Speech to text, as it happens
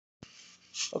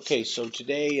Okay, so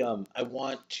today I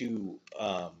want to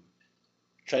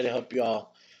try to help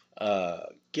y'all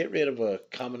get rid of a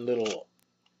common little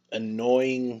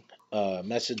annoying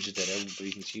message that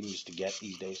everybody seems to get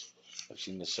these days. I've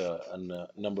seen this in a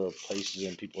number of places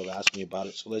and people have asked me about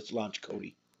it. So let's launch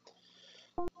Kodi.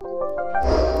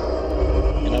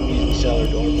 And I'm using Cellar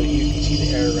Door, but you can see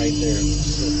the error right there. It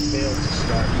failed to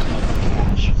start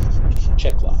cache.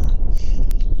 Check lock.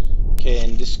 Okay,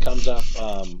 and this comes up.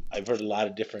 I've heard a lot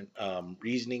of different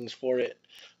reasonings for it.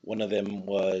 One of them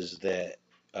was that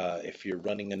if you're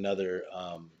running another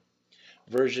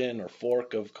version or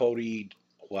fork of Kodi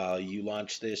while you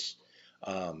launch this,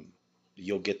 um,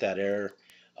 you'll get that error.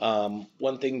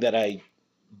 One thing that I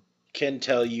can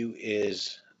tell you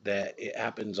is that it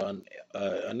happens on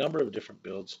a number of different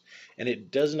builds, and it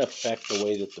doesn't affect the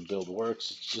way that the build works.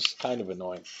 It's just kind of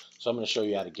annoying. So I'm going to show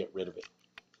you how to get rid of it.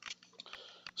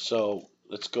 So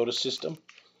let's go to System,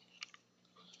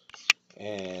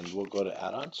 and we'll go to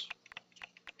Add-ons.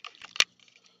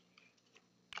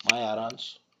 My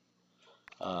Add-ons,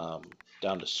 um,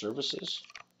 down to Services,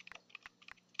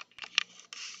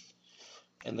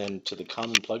 and then to the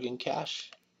Common Plugin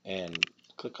Cache, and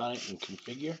click on it and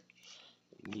Configure.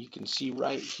 And you can see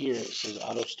right here it says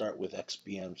Auto Start with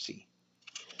XBMC.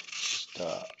 Just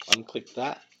unclick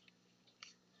that,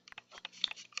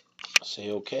 say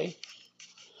OK,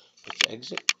 let's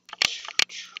exit.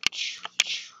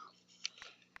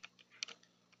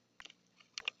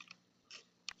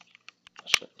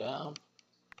 Shut down.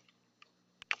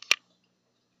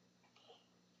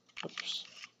 Oops.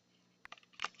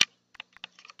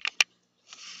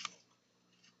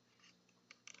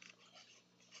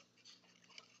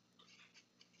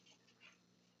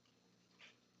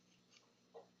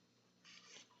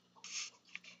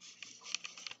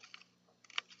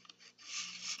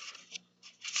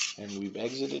 And we've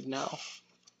exited now.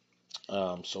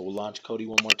 So we'll launch Kodi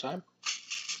one more time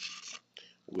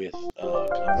with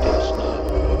Comcast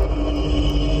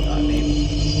not name.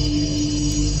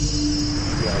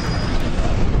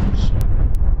 So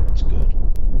that's good.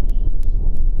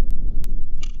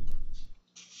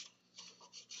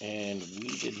 And we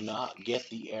did not get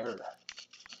the error.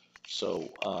 So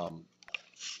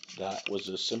that was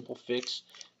a simple fix,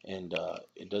 and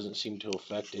it doesn't seem to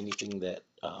affect anything that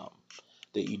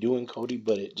that you do in Kodi,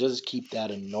 but it does keep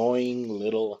that annoying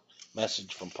little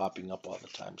message from popping up all the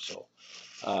time. So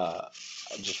I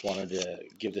just wanted to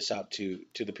give this out to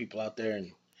the people out there,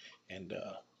 and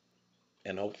uh,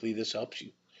 and hopefully this helps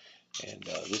you. And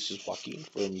this is Joaquin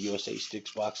from USA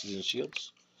Sticks, Boxes, and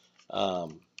Shields.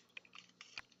 Um,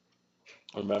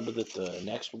 Remember that the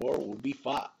next war will be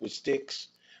fought with sticks,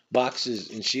 boxes,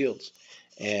 and shields.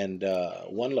 And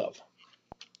one love.